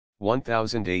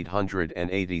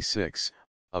1886,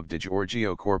 of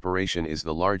DiGiorgio Corporation is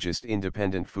the largest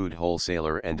independent food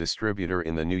wholesaler and distributor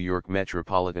in the New York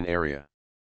metropolitan area.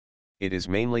 It is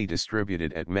mainly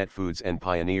distributed at Met Foods and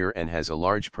Pioneer and has a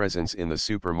large presence in the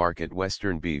supermarket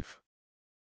Western Beef.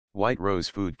 White Rose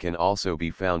Food can also be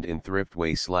found in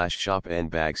thriftway/shop and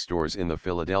bag stores in the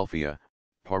Philadelphia,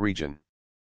 PA region.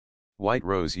 White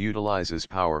Rose utilizes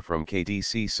power from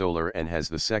KDC Solar and has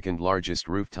the second largest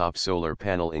rooftop solar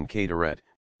panel in Carteret,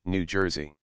 New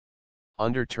Jersey.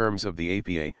 Under terms of the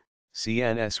APA,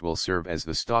 CNS will serve as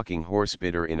the stalking horse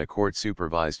bidder in a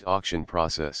court-supervised auction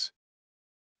process.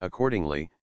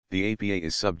 Accordingly, the APA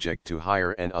is subject to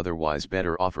higher and otherwise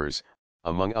better offers,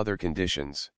 among other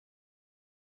conditions.